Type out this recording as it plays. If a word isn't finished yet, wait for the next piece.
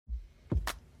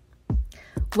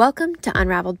Welcome to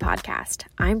Unraveled Podcast.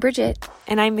 I'm Bridget.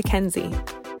 And I'm Mackenzie.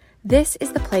 This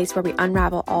is the place where we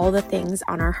unravel all the things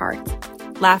on our hearts.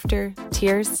 Laughter,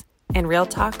 tears, and real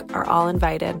talk are all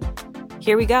invited.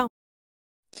 Here we go.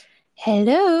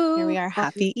 Hello. Here we are.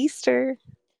 Happy Easter.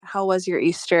 How was your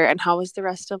Easter and how was the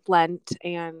rest of Lent?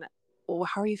 And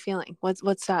how are you feeling?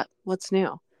 What's up? What's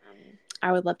new?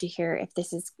 I would love to hear if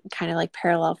this is kind of like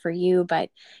parallel for you,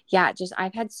 but yeah, just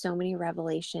I've had so many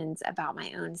revelations about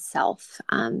my own self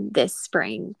this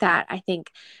spring that I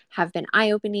think have been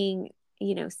eye-opening,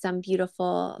 some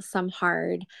beautiful, some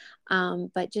hard,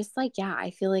 but just like, yeah,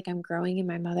 I feel like I'm growing in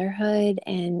my motherhood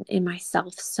and in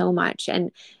myself so much.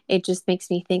 And it just makes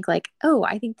me think like, oh,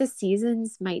 I think the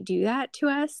seasons might do that to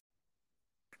us.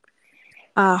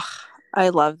 I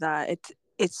love that.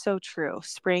 It's so true.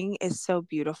 Spring is so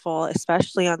beautiful,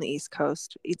 especially on the East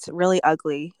Coast. It's really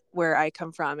ugly where I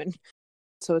come from. And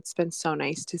so it's been so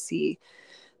nice to see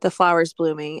the flowers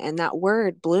blooming. And that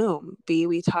word bloom,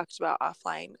 we talked about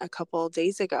offline a couple of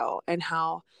days ago, and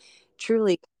how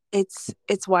truly it's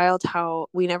wild how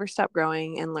we never stop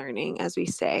growing and learning, as we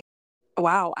say.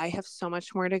 Wow, I have so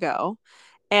much more to go.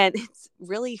 And it's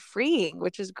really freeing,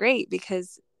 which is great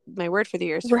because my word for the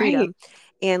year is freedom. Right.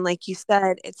 And like you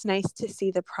said, it's nice to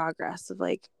see the progress of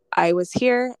like, I was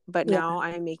here, but now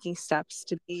I'm making steps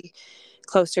to be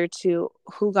closer to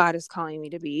who God is calling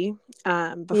me to be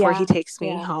before he takes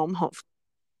me home, hopefully.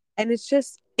 And it's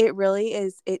just, it really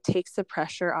is, it takes the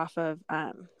pressure off of,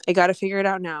 I got to figure it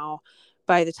out now.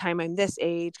 By the time I'm this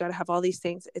age, got to have all these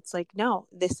things. It's like, no,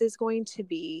 this is going to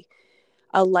be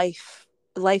a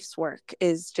life's work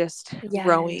is just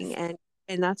growing.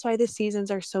 And that's why the seasons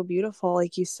are so beautiful.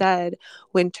 Like you said,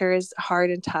 winter is hard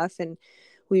and tough, and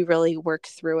we really work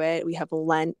through it. We have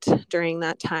Lent during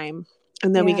that time,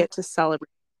 and then we get to celebrate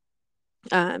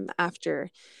after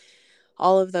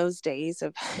all of those days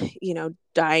of,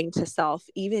 dying to self.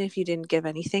 Even if you didn't give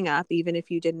anything up, even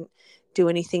if you didn't do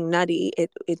anything nutty,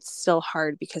 it's still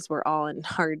hard because we're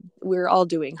all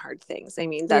doing hard things. I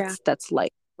mean, that's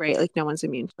life. Right? Like no one's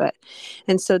immune to it.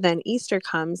 And so then Easter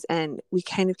comes and we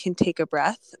kind of can take a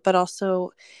breath, but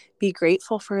also be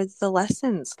grateful for the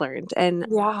lessons learned. And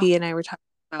B and I were talking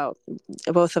about,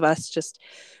 both of us just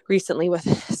recently, with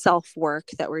self-work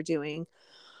that we're doing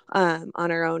on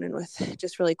our own and with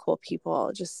just really cool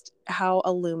people, just how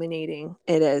illuminating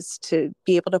it is to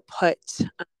be able to put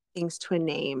things to a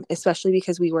name, especially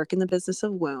because we work in the business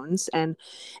of wounds and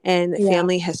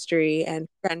family history and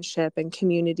friendship and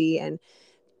community and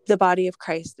the body of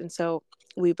Christ. And so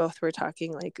we both were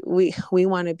talking like we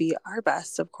want to be our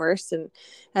best, of course, and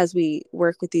as we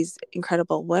work with these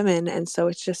incredible women. And so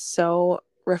it's just so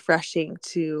refreshing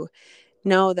to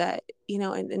know that,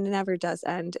 and it never does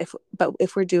end. But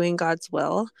if we're doing God's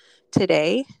will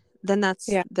today, then that's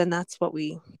what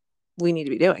we need to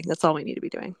be doing. That's all we need to be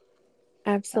doing.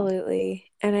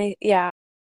 Absolutely. And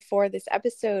for this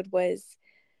episode was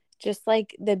just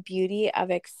like the beauty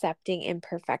of accepting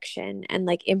imperfection and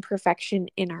like imperfection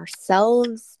in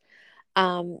ourselves,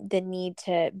 the need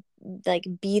to like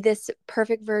be this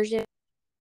perfect version,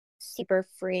 super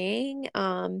freeing,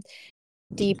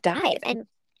 deep dive. And,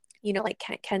 like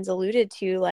Ken's alluded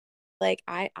to, like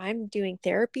I'm doing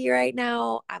therapy right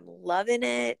now. I'm loving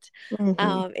it.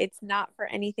 Mm-hmm. It's not for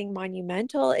anything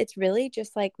monumental. It's really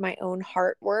just like my own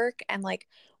heart work and like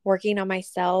working on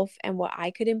myself and what I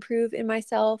could improve in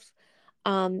myself.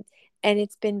 And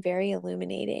it's been very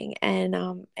illuminating.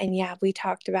 And we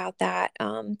talked about that,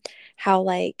 how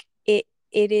like it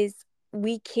is,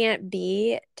 we can't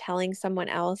be telling someone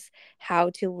else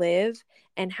how to live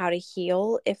and how to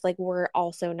heal if like we're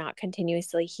also not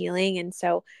continuously healing. And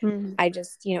so I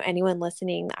just, anyone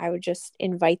listening, I would just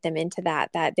invite them into that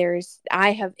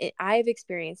I have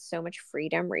experienced so much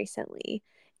freedom recently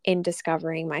in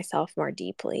discovering myself more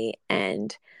deeply.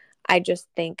 And I just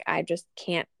think I just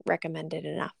can't recommend it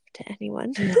enough to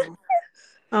anyone.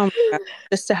 Oh my God.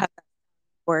 Just to have that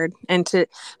word and to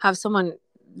have someone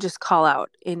just call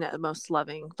out in a most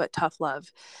loving but tough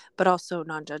love, but also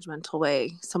non-judgmental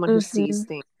way. Someone who sees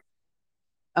things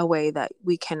a way that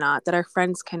we cannot, that our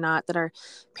friends cannot, that our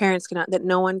parents cannot, that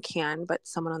no one can, but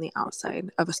someone on the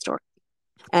outside of a story.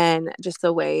 And just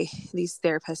the way these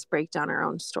therapists break down our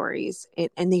own stories,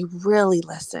 and they really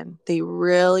listen. They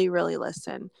really, really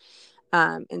listen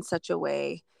in such a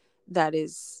way that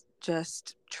is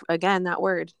just, again, that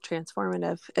word,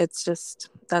 transformative. It's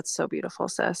just, that's so beautiful,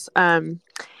 sis.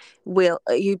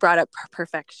 You brought up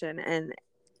perfection, and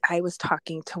I was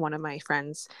talking to one of my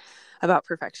friends about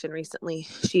perfection recently.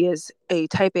 She is a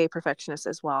type A perfectionist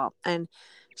as well. And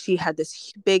she had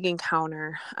this big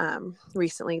encounter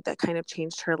recently that kind of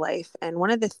changed her life. And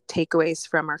one of the takeaways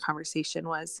from our conversation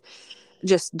was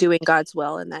just doing God's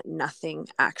will, and that nothing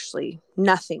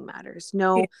matters. Yeah,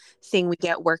 No thing we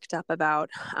get worked up about,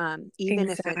 even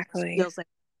if it exactly. feels like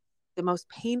the most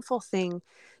painful thing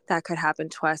that could happen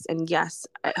to us. And yes,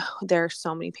 there are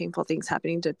so many painful things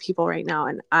happening to people right now,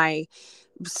 and I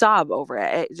sob over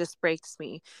it. It just breaks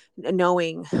me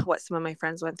knowing what some of my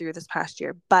friends went through this past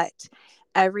year. But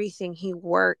everything, he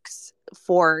works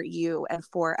for you and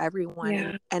for everyone,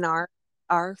 Yeah. and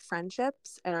our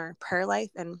friendships and our prayer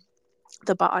life and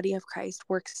the body of Christ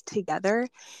works together,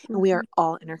 and we Mhm. are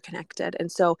all interconnected.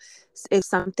 And so if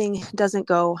something doesn't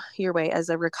go your way as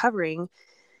a recovering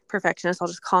perfectionist, I'll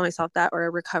just call myself that, or a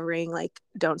recovering, like,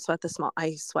 don't sweat the small,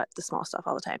 I sweat the small stuff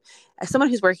all the time. As someone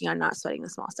who's working on not sweating the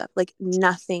small stuff, like,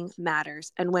 nothing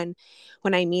matters. And when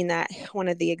I mean that, one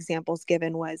of the examples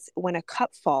given was when a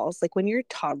cup falls, like when your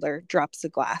toddler drops a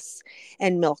glass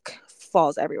and milk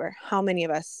falls everywhere. How many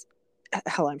of us,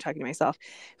 hell, I'm talking to myself,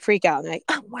 freak out and like,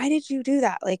 oh, why did you do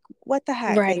that? Like, what the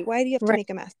heck? Like, Right. why do you have to Right. make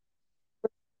a mess?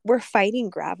 We're fighting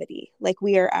gravity. Like,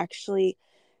 we are actually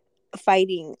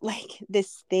fighting like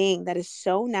this thing that is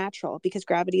so natural, because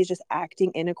gravity is just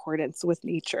acting in accordance with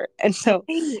nature. And so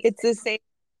Right. it's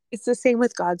the same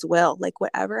with God's will. Like,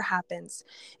 whatever happens,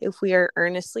 if we are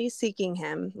earnestly seeking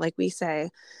him, like we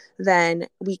say, then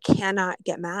we cannot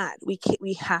get mad. We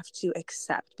have to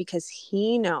accept, because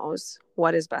he knows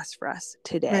what is best for us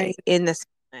today Right. in this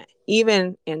moment,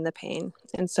 even in the pain.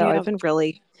 And so I've Yeah. been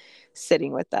really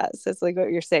sitting with that. So it's like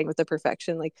what you're saying with the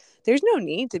perfection. Like, there's no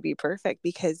need to be perfect,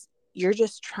 because you're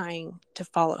just trying to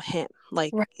follow him.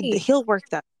 Like, Right. he'll work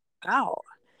that out.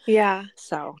 Yeah.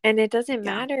 So And it doesn't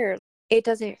yeah. matter. It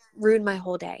doesn't ruin my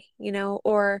whole day,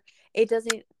 or it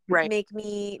doesn't Right. make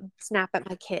me snap at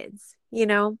my kids, you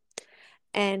know?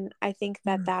 And I think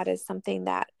that that is something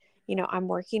that, I'm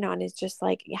working on, is just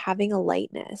like having a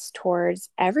lightness towards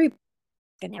every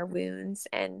in their wounds.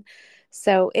 And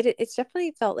so it's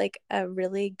definitely felt like a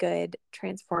really good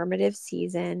transformative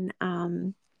season.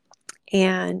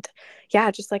 And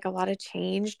yeah, just like a lot of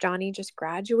change. Johnny just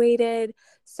graduated.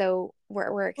 So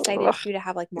we're excited Ugh. too to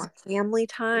have like more family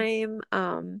time.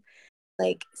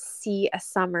 Like see a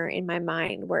summer in my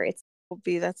mind where it's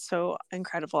That's so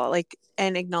incredible. Like,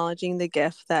 and acknowledging the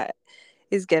gift that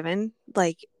is given,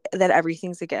 like, that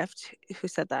everything's a gift. Who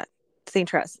said that? St.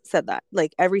 Therese said that,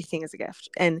 like, everything is a gift.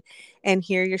 And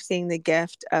here you're seeing the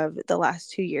gift of the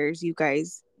last 2 years you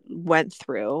guys went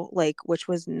through, like, which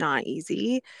was not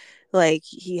easy. Like,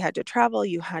 he had to travel,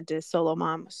 you had to solo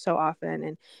mom so often,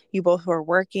 and you both were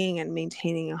working and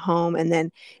maintaining a home. And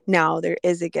then now there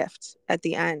is a gift at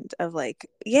the end of, like,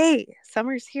 yay,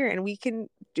 summer's here and we can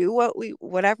do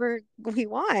whatever we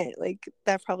want. Like,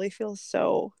 that probably feels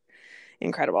so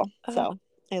incredible. oh, So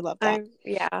I love that.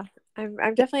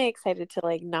 I'm definitely excited to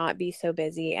like not be so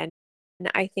busy. And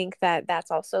I think that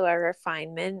that's also a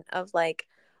refinement of like,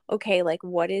 okay, like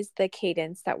what is the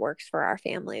cadence that works for our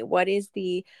family? What is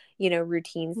the,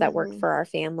 routines that work Mm-hmm. for our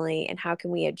family, and how can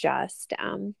we adjust?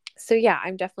 So yeah,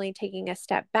 I'm definitely taking a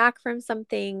step back from some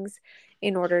things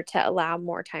in order to allow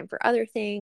more time for other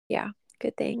things. Yeah,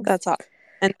 good things. That's awesome.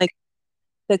 And like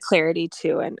the clarity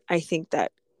too. And I think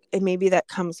that maybe that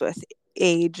comes with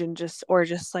age, and just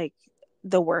like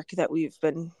the work that we've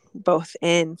been both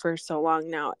in for so long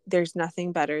now. There's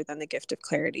nothing better than the gift of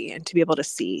clarity, and to be able to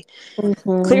see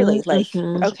Mm-hmm, clearly, like,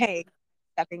 mm-hmm. okay,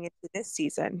 stepping into this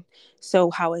season.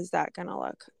 So how is that going to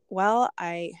look? Well,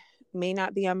 I may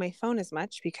not be on my phone as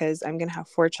much because I'm going to have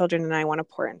 4 children and I want to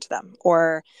pour into them.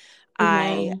 Or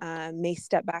I Amen. may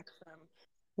step back from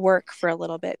work for a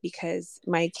little bit because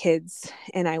my kids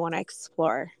and I want to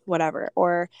explore whatever.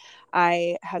 Or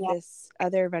I have Yeah. this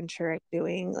other venture I'm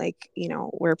doing, like,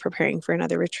 we're preparing for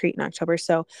another retreat in October.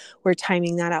 So we're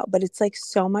timing that out. But it's like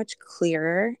so much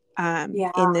clearer in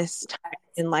Yeah. this time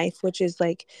in life, which is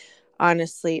like,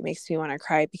 honestly, it makes me want to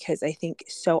cry, because I think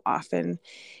so often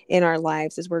in our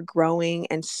lives, as we're growing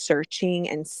and searching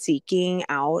and seeking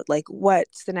out, like,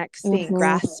 what's the next thing, Mm-hmm.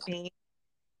 grasping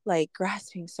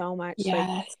so much, like,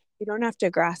 Yes. you don't have to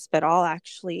grasp at all.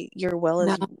 Actually, your will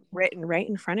No. is written right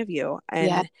in front of you,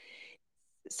 Yeah. and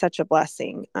such a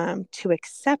blessing to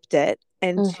accept it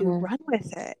and to Mm-hmm. run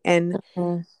with it. And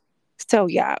Mm-hmm. so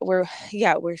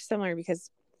we're similar,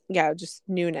 because just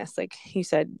newness, like you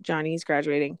said, Johnny's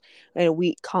graduating in a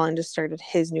week, Colin just started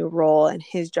his new role and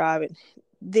his job, and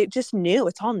they just new,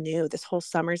 it's all new. This whole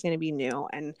summer is going to be new,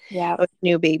 and Yeah. a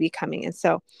new baby coming. And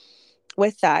so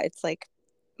with that, it's like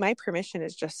my permission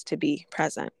is just to be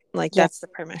present. Like, Yeah. that's the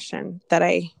permission that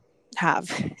I have.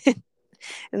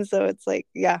 And so it's like,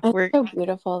 It's we're so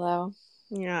beautiful though.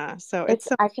 Yeah. So It's, it's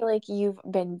so I feel like you've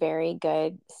been very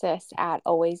good, sis, at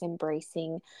always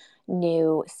embracing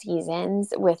new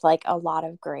seasons with like a lot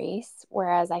of grace.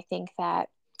 Whereas I think that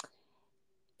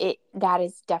that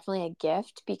is definitely a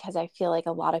gift, because I feel like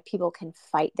a lot of people can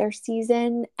fight their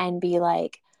season and be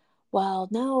like, well,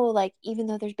 no, like even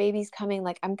though there's babies coming,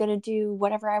 like I'm gonna do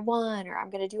whatever I want, or I'm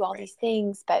gonna do all right. these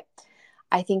things. But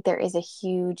I think there is a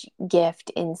huge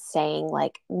gift in saying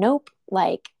like, nope,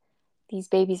 like these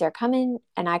babies are coming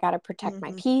and I got to protect my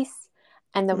Mm-hmm. peace.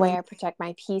 And the way Mm-hmm. I protect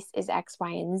my peace is X, Y,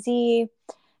 and Z.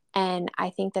 And I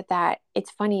think that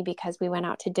it's funny because we went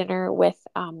out to dinner with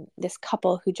this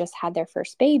couple who just had their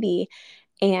first baby.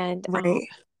 And Right.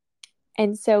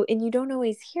 and you don't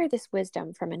always hear this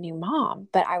wisdom from a new mom,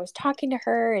 but I was talking to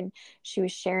her and she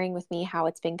was sharing with me how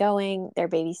it's been going. Their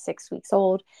baby's 6 weeks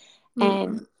old.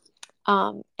 Mm-hmm.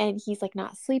 And he's like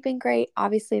not sleeping great.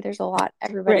 Obviously, there's a lot, Right.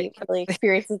 everybody really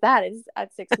experiences that is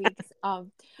at 6 weeks.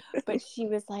 But she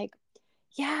was like,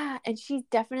 yeah, and she's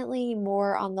definitely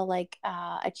more on the like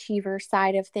achiever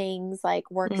side of things, like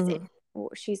works in,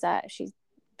 Mm-hmm. she's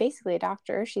basically a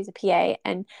doctor, she's a PA.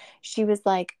 And she was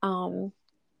like,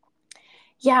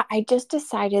 yeah, I just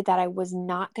decided that I was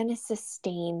not going to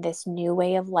sustain this new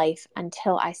way of life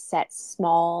until I set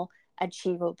small,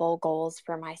 achievable goals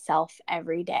for myself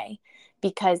every day.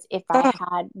 Because if I Oh,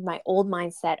 had my old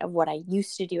mindset of what I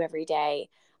used to do every day,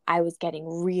 I was getting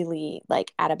really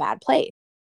like at a bad place.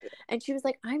 And she was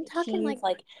like, I'm talking he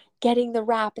like getting the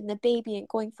wrap and the baby and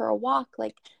going for a walk.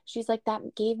 Like, she's like,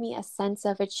 that gave me a sense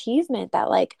of achievement that,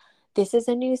 like, this is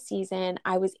a new season.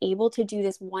 I was able to do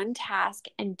this one task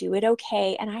and do it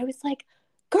okay. And I was like,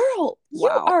 girl, you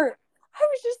wow, are, I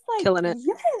was just like, killing it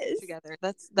yes. together.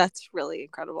 That's really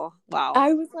incredible. Wow.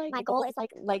 I was like, my goal is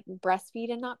like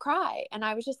breastfeed and not cry. And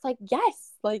I was just like,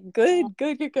 yes, like good,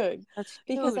 good, good, good. That's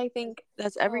Because huge. I think,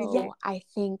 That's yeah, everything. I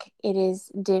think it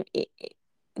is the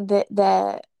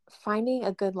finding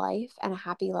a good life and a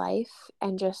happy life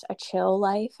and just a chill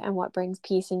life and what brings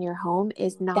peace in your home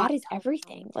is not, that is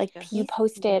everything. Like you Yes.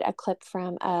 posted a clip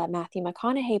from a Matthew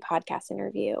McConaughey podcast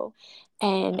interview,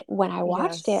 and when I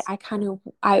watched it, Yes. I kind of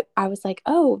I was like,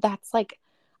 oh, that's like,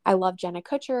 I love Jenna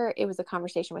Kutcher. It was a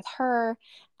conversation with her.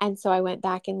 And so I went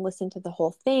back and listened to the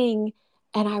whole thing.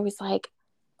 And I was like,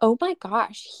 oh my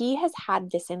gosh, he has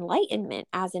had this enlightenment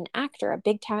as an actor, a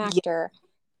big time Yeah. actor,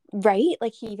 right?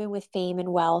 Like, he, even with fame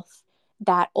and wealth,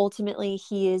 that ultimately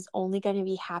he is only going to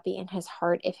be happy in his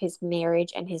heart if his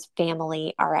marriage and his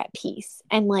family are at peace.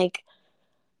 And like,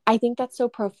 I think that's so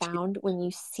profound when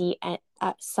you see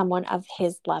someone of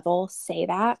his level say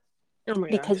that, Oh my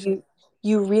because gosh.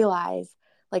 you realize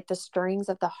like the stirrings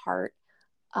of the heart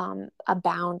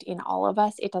abound in all of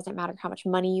us. It doesn't matter how much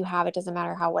money you have. It doesn't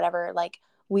matter how whatever, like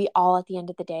we all at the end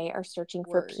of the day are searching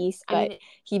for peace. I mean,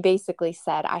 he basically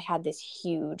said, I had this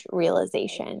huge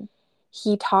realization.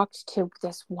 He talked to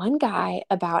this one guy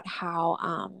about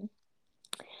how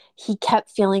he kept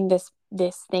feeling this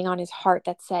thing on his heart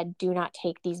that said, do not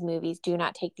take these movies, do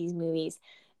not take these movies,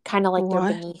 kind of like they're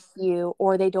What? beneath you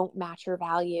or they don't match your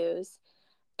values.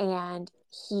 And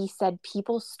he said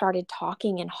people started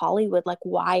talking in Hollywood, like,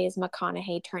 why is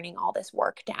McConaughey turning all this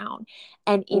work down?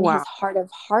 And in his Wow. heart of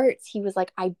hearts, he was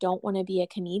like, I don't want to be a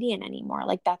comedian anymore.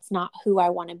 Like, that's not who I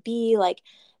want to be. Like,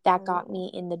 that got me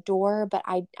in the door, but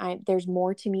I there's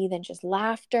more to me than just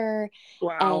laughter.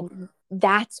 Wow. And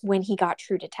that's when he got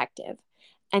True Detective.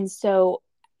 And so,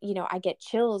 I get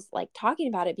chills like talking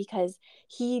about it, because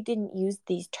he didn't use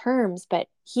these terms, but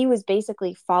he was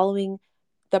basically following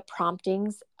the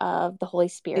promptings of the Holy Yeah.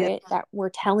 Spirit that were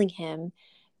telling him,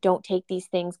 don't take these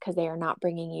things because they are not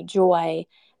bringing you joy.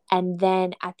 And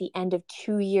then at the end of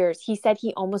 2 years, he said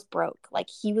he almost broke. Like,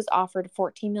 he was offered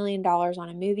 $14 million on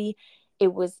a movie.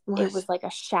 It was What? like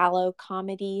a shallow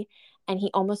comedy, and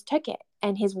he almost took it.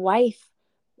 And his wife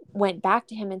went back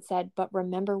to him and said, but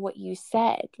remember what you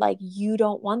said, like, you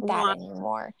don't want that What?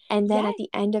 anymore. And then at the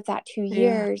end of that two Yeah.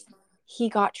 years he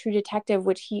got True Detective,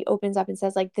 which he opens up and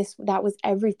says, like, that was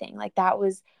everything, like that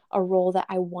was a role that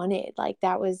I wanted, like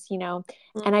that was,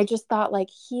 and I just thought, like,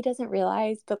 he doesn't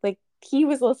realize, but like he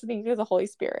was listening to the Holy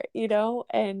Spirit,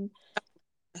 and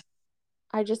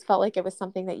I just felt like it was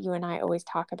something that you and I always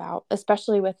talk about,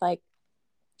 especially with like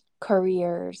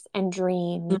careers and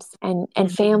dreams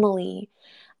and family.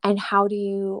 And how do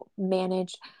you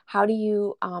manage, how do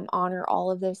you honor all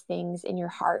of those things in your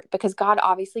heart? Because God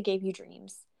obviously gave you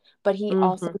dreams, but he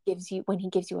also Mm-hmm. gives you, when he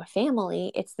gives you a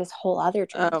family, it's this whole other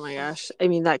dream. Oh my gosh. I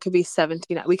mean, that could be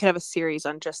 17. We could have a series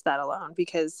on just that alone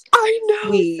because I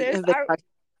know, we sis. have been talking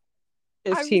I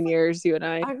was 15 like, years, you and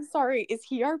I. I'm sorry, is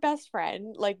he our best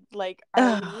friend? Like are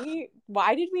Ugh. we,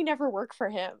 why did we never work for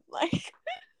him? Like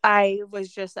I was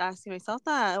just asking myself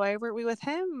that. Why weren't we with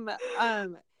him? I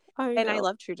And I know.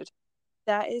 love true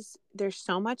detectives. There's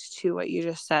so much to what you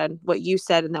just said, what you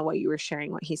said, and then what you were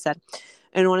sharing, what he said.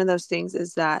 And one of those things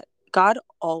is that God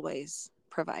always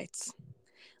provides.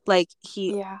 Like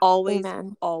he Yeah. always,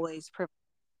 Amen. always provides.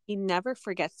 He never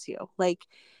forgets you. Like,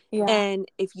 Yeah. and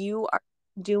if you are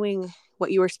doing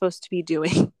what you were supposed to be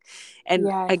doing, and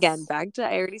again, Yes. back to,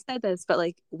 I already said this, but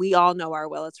like we all know our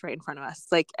will, it's right in front of us.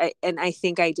 Like, and I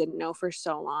think I didn't know for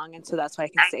so long. And so that's why I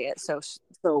can say it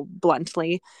so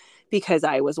bluntly, because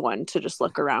I was one to just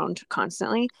look around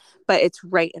constantly, but it's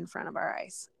right in front of our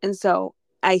eyes. And so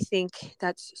I think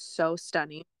that's so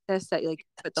stunning, this, that like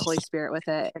put the Holy Spirit with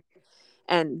it,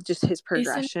 and just his Isn't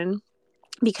progression,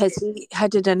 because he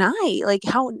had to deny, like,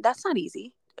 how that's not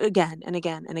easy, again and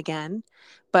again and again,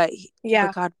 but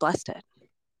yeah. God blessed it.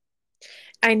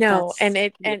 I know. That's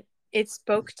And it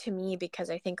spoke to me because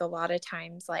I think a lot of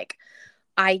times like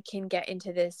I can get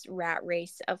into this rat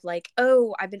race of like,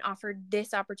 oh, I've been offered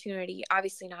this opportunity,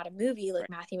 obviously not a movie like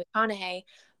Matthew McConaughey,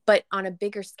 but on a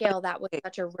bigger scale, that was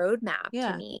such a roadmap to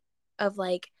yeah, me of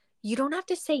like, you don't have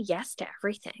to say yes to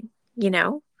everything, you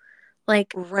know?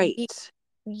 Like right.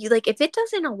 you like if it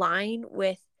doesn't align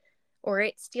with or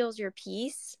it steals your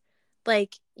peace,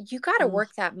 like you got to Mm-hmm. work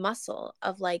that muscle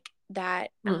of like that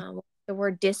the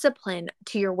word discipline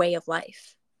to your way of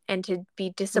life and to be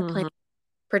disciplined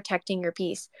Mm-hmm. protecting your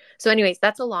peace. So anyways,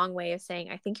 that's a long way of saying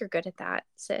I think you're good at that,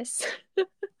 sis.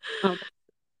 Oh,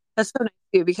 that's so nice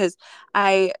too, because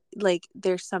I like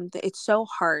there's something, it's so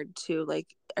hard to like,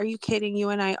 are you kidding? You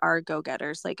and I are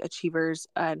go-getters, like achievers,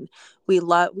 and we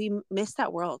miss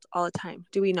that world all the time,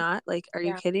 do we not? Like, are you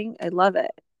Yeah. kidding? I love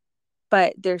it.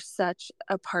 But there's such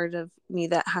a part of me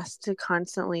that has to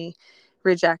constantly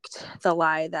reject the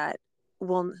lie that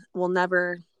will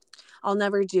never, I'll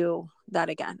never do that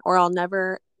again, or I'll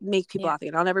never make people Yeah. laugh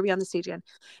again, I'll never be on the stage again.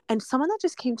 And someone that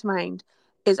just came to mind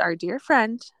is our dear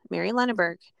friend Mary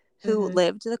Lenneberg, who Mm-hmm.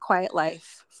 lived the quiet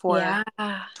life for Yeah.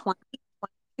 20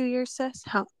 22 years, sis.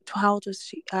 How old was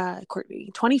she,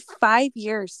 Courtney? 25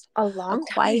 years. A A long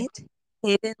time. quiet,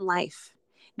 hidden life.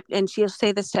 And she'll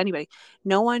say this to anybody.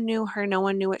 No one knew her. No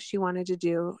one knew what she wanted to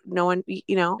do. No one, and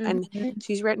Mm-hmm.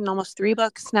 she's written almost 3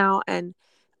 books now, and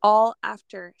all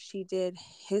after she did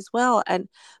his will. And,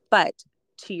 but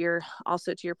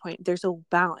also to your point, there's a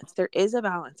balance. There is a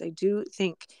balance. I do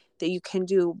think that you can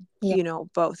do, Yeah.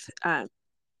 both. And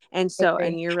I so,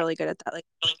 and agree. you're really good at that, like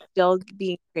still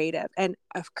being creative. And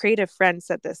a creative friend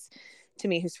said this to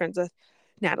me, who's friends with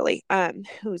Natalie,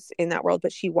 who's in that world,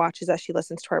 but she watches us, she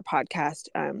listens to our podcast.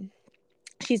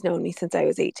 She's known me since I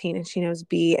was 18, and she knows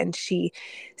B. And she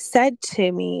said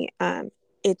to me,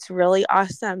 it's really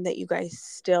awesome that you guys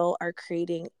still are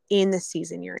creating in the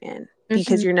season you're in,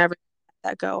 because Mm-hmm. you're never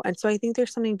let that go. And so I think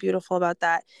there's something beautiful about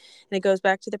that. And it goes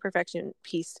back to the perfection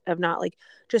piece of not like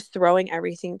just throwing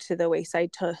everything to the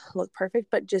wayside to look perfect,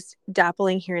 but just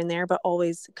dappling here and there, but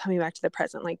always coming back to the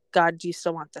present. Like, God, do you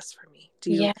still want this for me?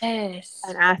 Do you, Yes.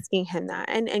 and asking him that,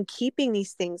 and keeping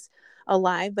these things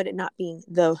alive, but it not being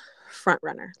the front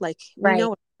runner. Like, we know Right.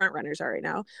 what front runners are right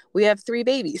now. We have 3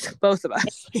 babies, both of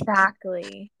us,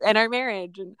 Exactly. and our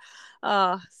marriage, and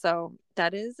so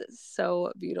that is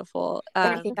so beautiful.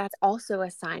 And I think that's also a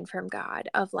sign from God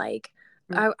of like,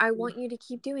 I want you to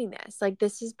keep doing this. Like,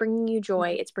 this is bringing you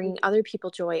joy. It's bringing other people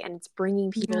joy and it's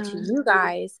bringing people to yeah. you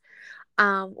guys.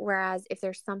 Whereas if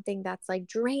there's something that's like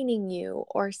draining you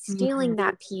or Mm-hmm. stealing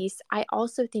that peace, I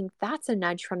also think that's a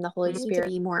nudge from the Holy Spirit to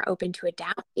be more open to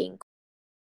adapting.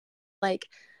 Like,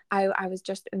 I was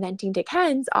just venting to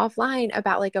Kenz offline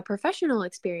about like a professional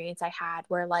experience I had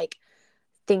where like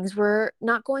things were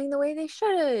not going the way they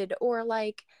should, or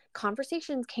like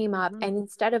conversations came up. Mm-hmm. And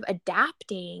instead of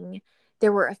adapting,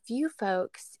 there were a few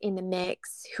folks in the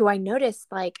mix who I noticed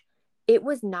like it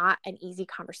was not an easy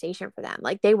conversation for them.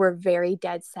 Like they were very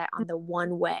dead set on the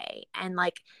one way. And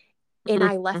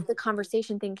I left the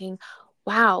conversation thinking,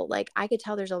 wow, like I could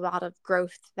tell there's a lot of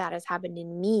growth that has happened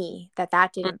in me that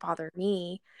didn't bother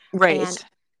me. And Right.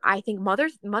 I think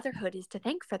motherhood is to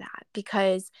thank for that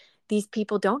because these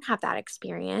people don't have that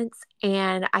experience.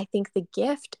 And I think the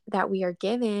gift that we are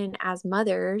given as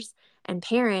mothers and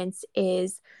parents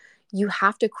is you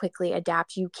have to quickly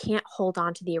adapt. You can't hold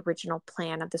on to the original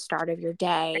plan of the start of your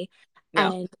day. No.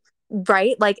 And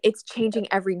right, like it's changing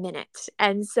every minute.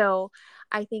 And so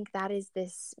I think that is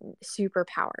this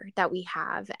superpower that we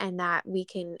have and that we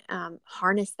can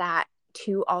harness that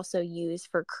to also use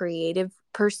for creative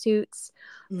pursuits,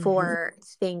 Mm-hmm. for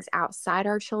things outside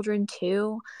our children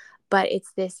too. But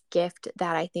it's this gift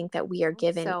that I think that we are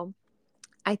given. So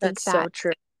I think That's so that,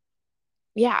 true.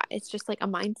 yeah, it's just like a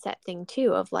mindset thing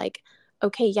too of like,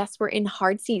 okay, yes, we're in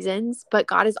hard seasons, but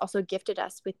God has also gifted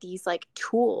us with these like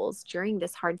tools during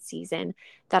this hard season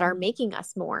that are making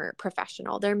us more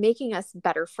professional. They're making us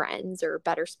better friends or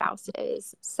better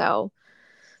spouses. So,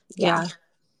 yeah. Yeah.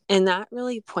 And that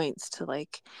really points to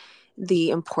like the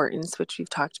importance, which we've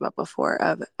talked about before,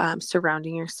 of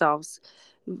surrounding yourselves.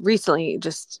 Recently,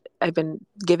 just I've been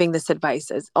giving this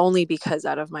advice as only because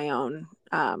out of my own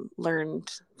learned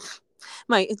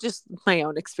my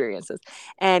own experiences.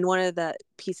 And one of the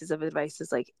pieces of advice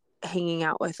is like hanging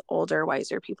out with older,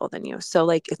 wiser people than you. So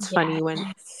like it's funny when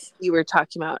Yes. you were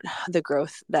talking about the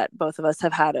growth that both of us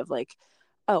have had of like,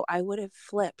 oh, I would have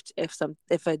flipped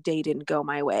if a day didn't go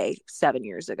my way 7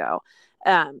 years ago.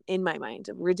 In my mind,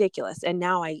 ridiculous. And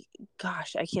now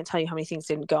gosh, I can't tell you how many things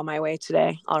didn't go my way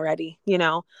today already. You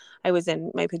know, I was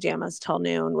in my pajamas till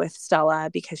noon with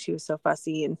Stella because she was so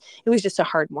fussy, and it was just a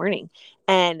hard morning.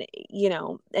 And, you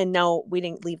know, and no, we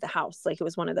didn't leave the house. Like it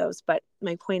was one of those. But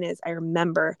my point is, I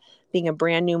remember being a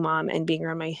brand new mom and being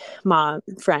around my mom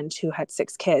friend who had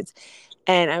 6 kids.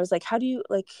 And I was like, how do you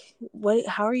like,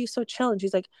 how are you so chill? And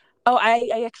she's like, oh,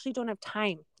 I actually don't have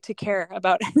time to care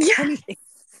about Yeah. anything,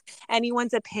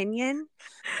 anyone's opinion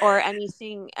or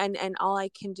anything. And all I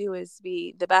can do is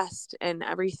be the best and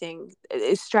everything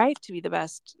is strive to be the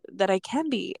best that I can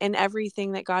be in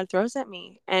everything that God throws at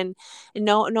me. And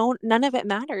no, none of it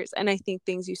matters. And I think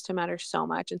things used to matter so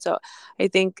much. And so I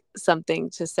think something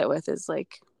to sit with is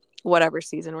like, whatever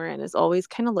season we're in, is always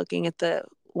kind of looking at the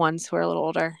ones who are a little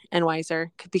older and wiser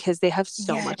because they have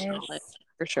so much knowledge Yes.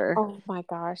 for sure. Oh my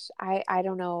gosh. I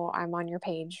don't know. I'm on your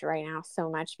page right now so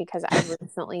much because I've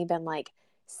recently been like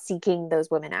seeking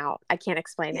those women out. I can't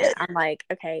explain it. I'm like,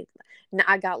 okay,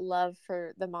 I got love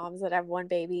for the moms that have one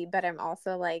baby, but I'm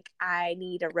also like, I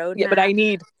need a Yeah, but roadmap. I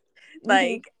need. Mm-hmm.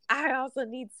 Like, I also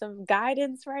need some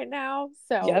guidance right now.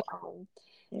 So, Yep.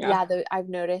 Yeah. yeah, I've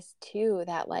noticed too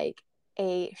that like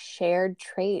a shared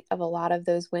trait of a lot of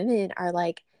those women are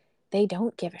like, they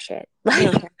don't give a shit. They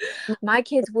Like, don't care. my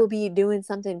kids will be doing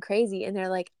something crazy and they're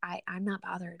like, I'm not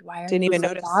bothered. Why are Didn't you even so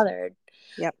notice. bothered?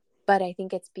 Yep. But I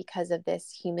think it's because of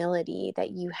this humility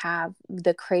that you have.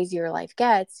 The crazier life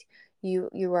gets, you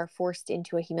are forced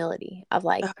into a humility of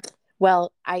like,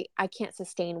 well, I can't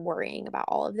sustain worrying about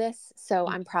all of this, so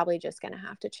I'm probably just gonna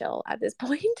have to chill at this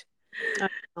point. I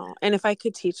know. And if I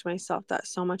could teach myself that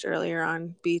so much earlier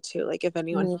on, B2, like if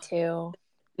anyone, Me too.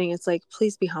 it's like,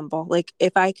 please be humble. Like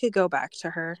if I could go back to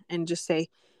her and just say,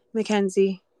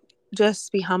 Mackenzie,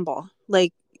 just be humble,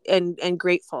 like, and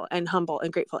grateful and humble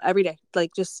and grateful every day.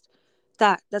 Like just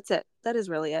that's it. That is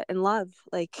really it. And love,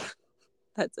 like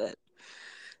that's it.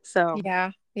 So,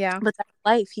 Yeah, yeah, but that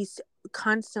life, he's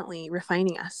constantly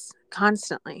refining us,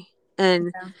 constantly.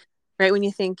 And yeah. right when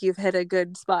you think you've hit a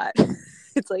good spot,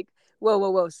 it's like,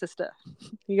 whoa, sister,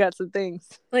 you got some things.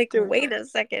 Like, Doing wait a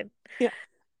second. yeah,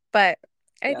 But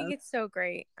I yeah. think it's so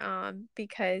great,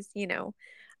 because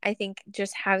I think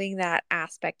just having that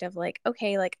aspect of like,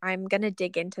 okay, like I'm gonna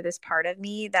dig into this part of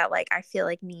me that like I feel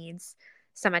like needs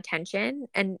some attention,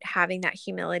 and having that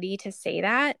humility to say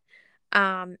that.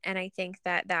 And I think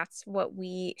that that's what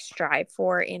we strive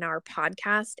for in our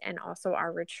podcast and also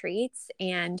our retreats.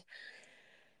 And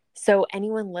so,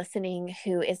 anyone listening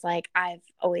who is like, I've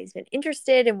always been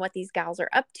interested in what these gals are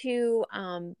up to,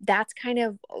 that's kind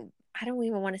of, I don't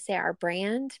even want to say our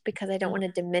brand because I don't want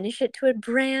to diminish it to a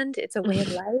brand. It's a way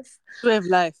of life. Way of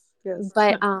life. Yes.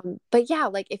 But yeah,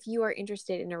 like if you are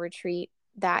interested in a retreat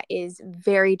that is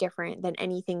very different than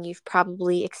anything you've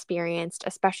probably experienced,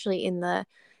 especially in the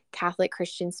Catholic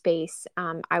Christian space,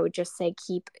 I would just say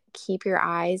keep your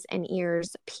eyes and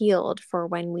ears peeled for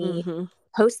when we Mm-hmm.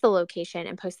 post the location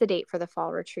and post the date for the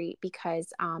fall retreat,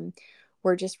 because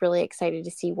we're just really excited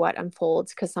to see what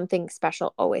unfolds, because something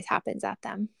special always happens at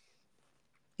them.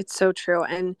 It's so true.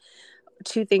 And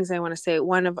two things I want to say.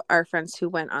 One of our friends who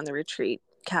went on the retreat,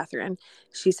 Catherine,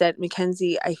 she said,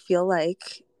 Mackenzie, I feel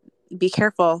like be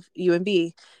careful, you and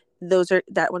B.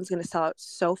 That one's going to sell out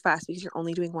so fast because you're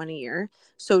only doing one a year.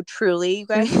 So truly, you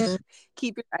guys,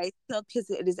 keep your eyes peeled because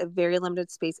it is a very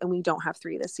limited space, and we don't have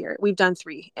 3 this year. We've done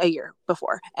 3 a year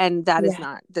before, and that is Yeah.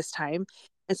 not this time.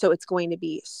 And so it's going to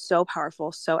be so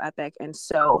powerful, so epic, and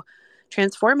so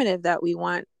transformative that we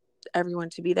want everyone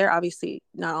to be there. Obviously,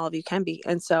 not all of you can be,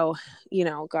 and so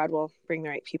God will bring the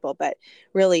right people, but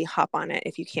really hop on it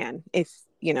if you can, if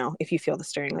you feel the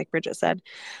stirring, like Bridget said.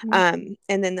 And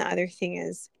then the other thing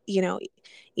is,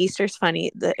 Easter's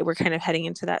funny that we're kind of heading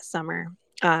into that summer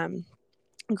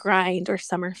grind or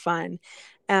summer fun,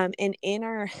 and in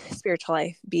our spiritual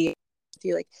life, be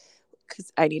like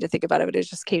because I need to think about it, but it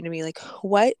just came to me like,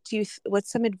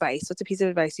 what's some advice? What's a piece of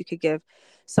advice you could give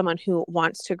someone who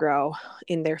wants to grow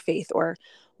in their faith or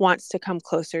wants to come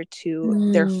closer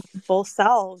to their Mm, full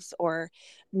selves, or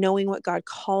knowing what God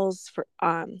calls for,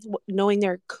 knowing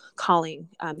their calling,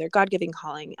 their God-given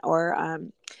calling, or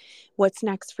what's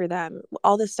next for them,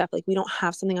 all this stuff. Like, we don't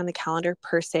have something on the calendar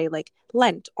per se, like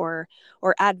Lent or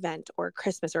Advent or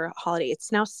Christmas or a holiday.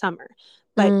 It's now summer,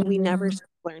 but we never mm, stop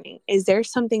learning. Is there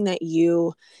something that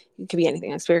it could be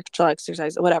anything, like spiritual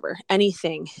exercise, whatever,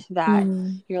 anything that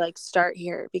mm. you're like, start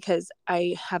here? Because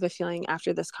I have a feeling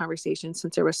after this conversation,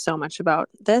 since there was so much about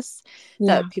this,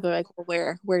 Yeah. that people are like,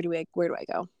 well, where do I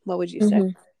go? What would you say? Hmm.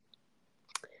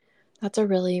 That's a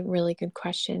really, really good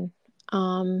question.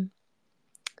 Um,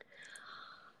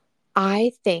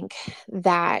 I think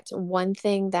that one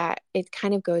thing that it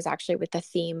kind of goes actually with the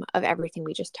theme of everything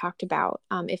we just talked about.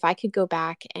 If I could go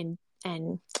back and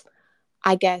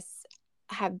I guess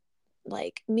have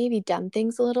like maybe done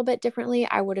things a little bit differently,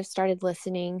 I would have started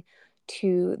listening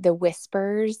to the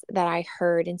whispers that I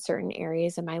heard in certain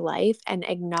areas of my life and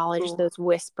acknowledge Ooh. those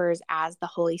whispers as the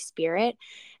Holy Spirit,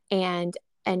 and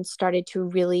started to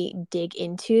really dig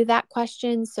into that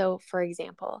question. So for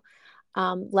example,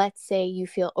 let's say you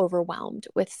feel overwhelmed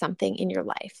with something in your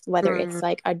life, whether Mm, it's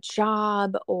like a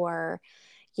job or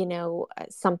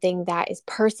something that is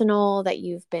personal that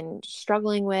you've been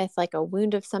struggling with, like a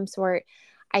wound of some sort.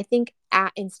 I think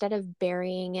instead of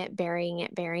burying it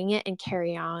and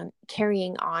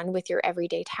carrying on with your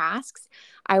everyday tasks,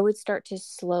 I would start to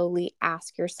slowly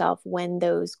ask yourself when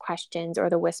those questions or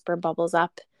the whisper bubbles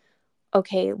up.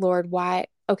 Okay, Lord, why?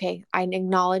 Okay, I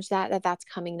acknowledge that's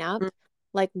coming up. mm,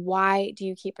 Like, why do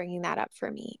you keep bringing that up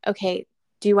for me? Okay,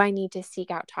 do I need to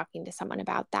seek out talking to someone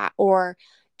about that? Or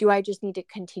do I just need to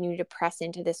continue to press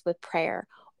into this with prayer?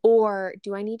 Or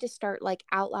do I need to start like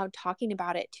out loud talking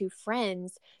about it to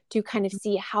friends to kind of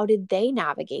see how did they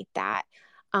navigate that?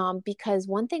 Because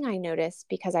one thing I noticed,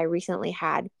 because I recently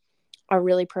had a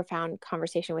really profound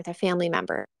conversation with a family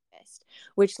member,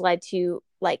 which led to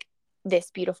like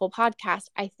this beautiful podcast.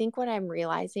 I think what I'm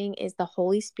realizing is the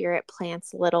Holy Spirit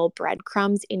plants little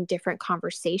breadcrumbs in different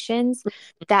conversations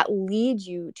that lead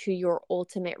you to your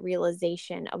ultimate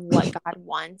realization of what God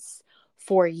wants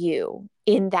for you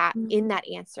in that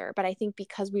answer. But I think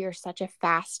because we are such a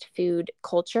fast food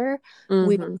culture,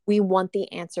 we mm-hmm. we want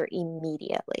the answer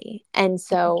immediately. And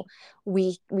so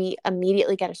we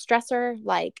immediately get a stressor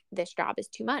like this job is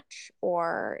too much,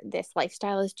 or this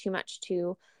lifestyle is too much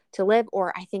to live,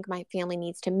 or I think my family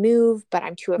needs to move but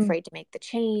I'm too afraid to make the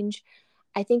change.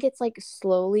 I think it's like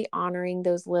slowly honoring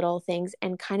those little things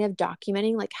and kind of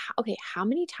documenting like, okay, how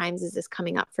many times is this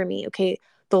coming up for me? Okay,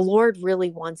 the Lord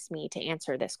really wants me to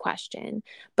answer this question,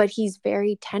 but he's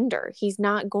very tender. He's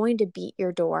not going to beat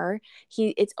your door.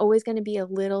 It's always going to be a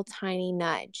little tiny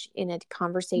nudge in a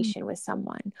conversation with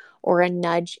someone, or a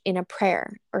nudge in a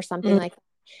prayer or something Mm, like that.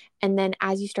 And then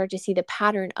as you start to see the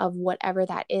pattern of whatever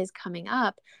that is coming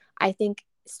up, I think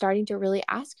starting to really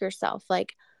ask yourself,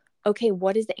 like, okay,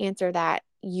 what is the answer that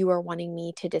you are wanting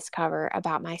me to discover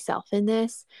about myself in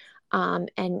this? And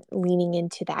leaning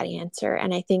into that answer.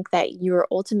 And I think that you're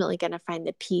ultimately going to find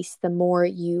the peace the more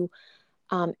you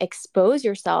expose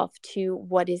yourself to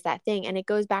what is that thing. And it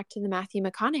goes back to the Matthew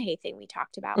McConaughey thing we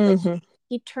talked about. Like, mm-hmm.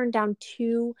 he turned down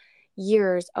 2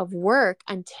 years of work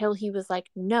until he was like,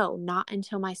 no, not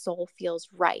until my soul feels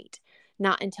right,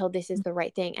 not until this is the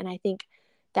right thing. And I think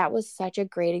that was such a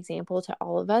great example to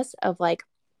all of us of like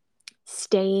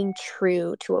staying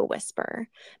true to a whisper,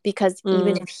 because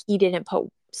even Mm, if he didn't put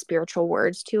spiritual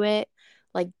words to it,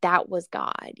 like that was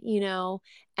God,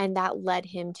 and that led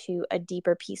him to a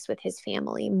deeper peace with his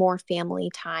family, more family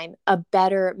time, a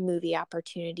better movie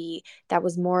opportunity that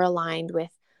was more aligned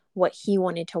with what he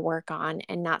wanted to work on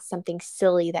and not something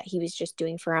silly that he was just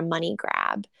doing for a money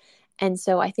grab. And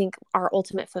so I think our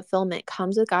ultimate fulfillment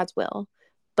comes with God's will,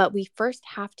 but we first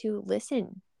have to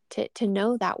listen to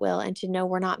know that will, and to know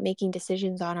we're not making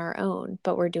decisions on our own,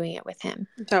 but we're doing it with him.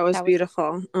 that was That was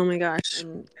beautiful. Oh my gosh.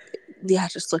 And yeah,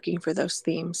 just looking for those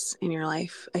themes in your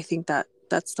life. I think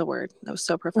that's the word. That was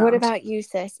so What profound. about you,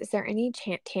 sis? Is there any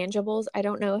tangibles? I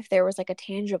don't know if there was like a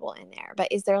tangible in there, but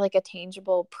is there like a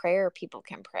tangible prayer people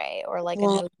can pray, or like a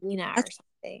Well, novena or that's,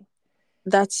 something?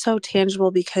 that's so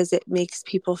tangible because it makes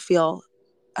people feel,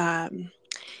 um,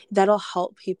 that'll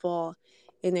help people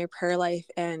in their prayer life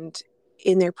and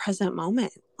in their present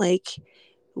moment. Like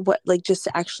just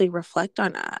to actually reflect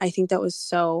on it. I think that was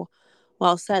so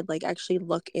well said. Like, actually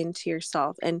look into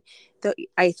yourself. And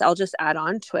I'll just add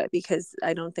on to it because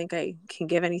I don't think I can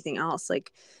give anything else.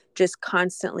 Like, just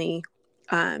constantly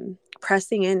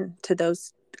pressing in to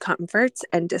those comforts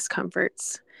and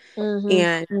discomforts, Mm-hmm.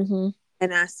 and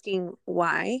Mm-hmm. asking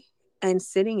why and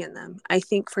sitting in them. I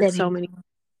think for so Sitting. many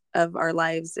of our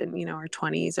lives and, our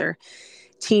 20s or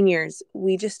teen years,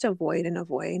 we just avoid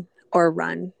or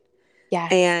run.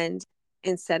 Yes. And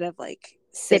instead of like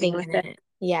sitting Sitting with in it, it.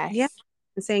 yeah, Yes.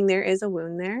 and saying there is a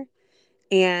wound there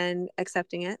and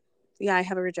accepting it. Yeah, I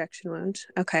have a rejection wound.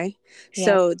 Okay. Yep.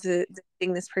 So the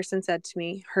thing this person said to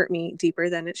me hurt me deeper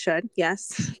than it should.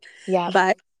 Yes. Yep.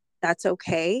 But that's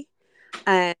okay.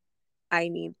 And I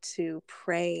need to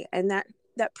pray. And that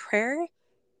prayer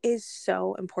is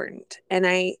so important. And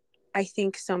I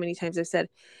think so many times I've said,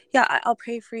 yeah, I'll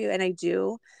pray for you. And I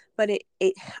do. But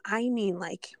I mean,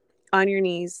 like on your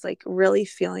knees, like really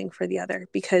feeling for the other,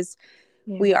 because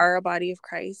Yeah. we are a body of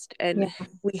Christ and Yeah.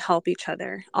 we help each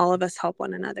other. All of us help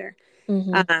one another.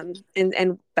 Mm-hmm.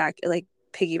 And back, like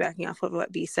piggybacking off of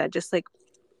what B said, just like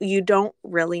you don't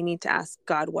really need to ask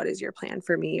God, what is your plan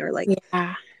for me? Or like,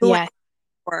 Yeah. who Yes.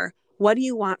 or what do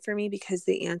you want for me? Because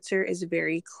the answer is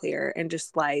very clear and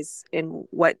just lies in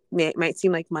what might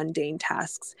seem like mundane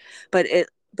tasks, but it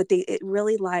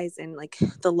really lies in like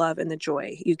the love and the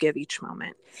joy you give each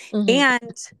moment. Mm-hmm.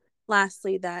 And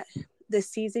lastly, that the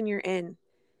season you're in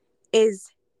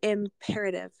is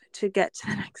imperative to get to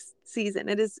the next season.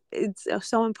 It's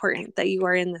so important that you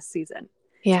are in this season.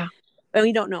 Yeah. And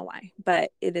we don't know why,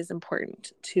 but it is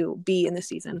important to be in the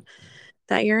season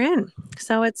that you're in.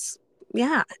 So I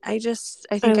I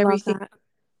think love everything is that.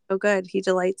 so good. He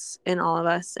delights in all of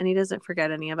us and he doesn't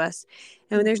forget any of us.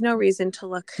 And Mm. there's no reason to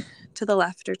look to the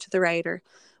left or to the right or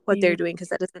what they're Yeah. doing, because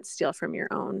that doesn't steal from your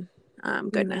own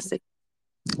goodness.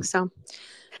 Amen. So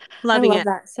I loving love it.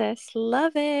 that, sis.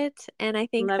 Love it. And I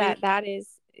think Loving that that is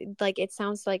like, it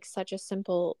sounds like such a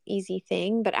simple, easy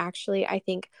thing, but actually, I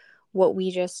think what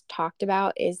we just talked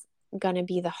about is going to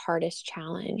be the hardest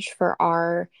challenge for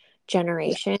our yeah.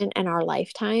 generation and our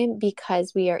lifetime,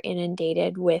 because we are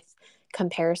inundated with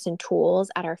comparison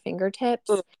tools at our fingertips.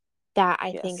 That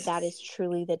I think Yes. that is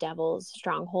truly the devil's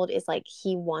stronghold, is like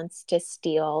he wants to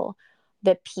steal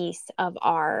the piece of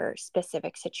our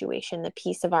specific situation, the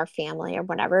piece of our family or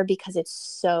whatever, because it's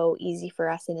so easy for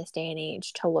us in this day and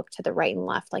age to look to the right and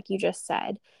left, like you just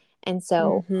said. And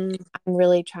so Mm-hmm. I'm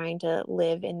really trying to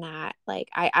live in that. Like,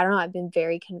 I don't know, I've been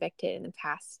very convicted in the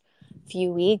past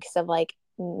few weeks of like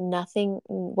nothing,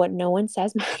 what no one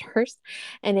says matters.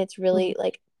 And it's really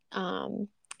like,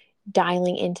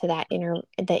 dialing into that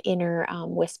inner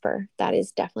whisper that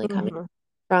is definitely coming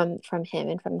Mm-hmm. from him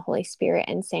and from the Holy Spirit,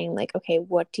 and saying like, okay,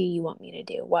 what do you want me to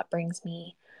do? What brings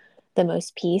me the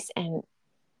most peace? And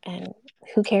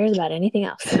who cares about anything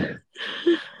else?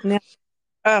 Yeah.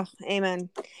 Oh, amen.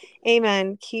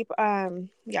 Amen. Keep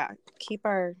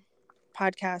our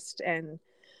podcast and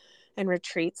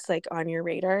retreats like on your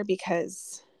radar,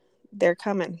 because they're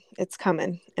coming. It's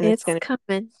coming, and it's It's gonna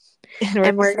coming.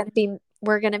 and we're And excited.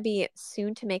 we're gonna be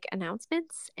soon to make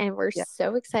announcements, and we're Yeah.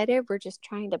 so excited. We're just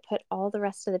trying to put all the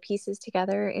rest of the pieces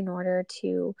together in order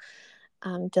to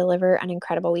deliver an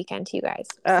incredible weekend to you guys.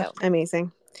 So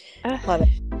Amazing. uh, Love it.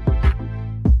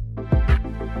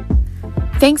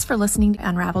 Thanks for listening to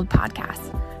Unraveled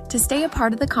Podcast. To stay a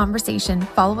part of the conversation,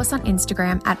 follow us on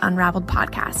Instagram at Unraveled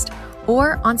Podcast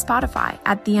or on Spotify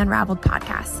at The Unraveled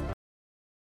Podcast.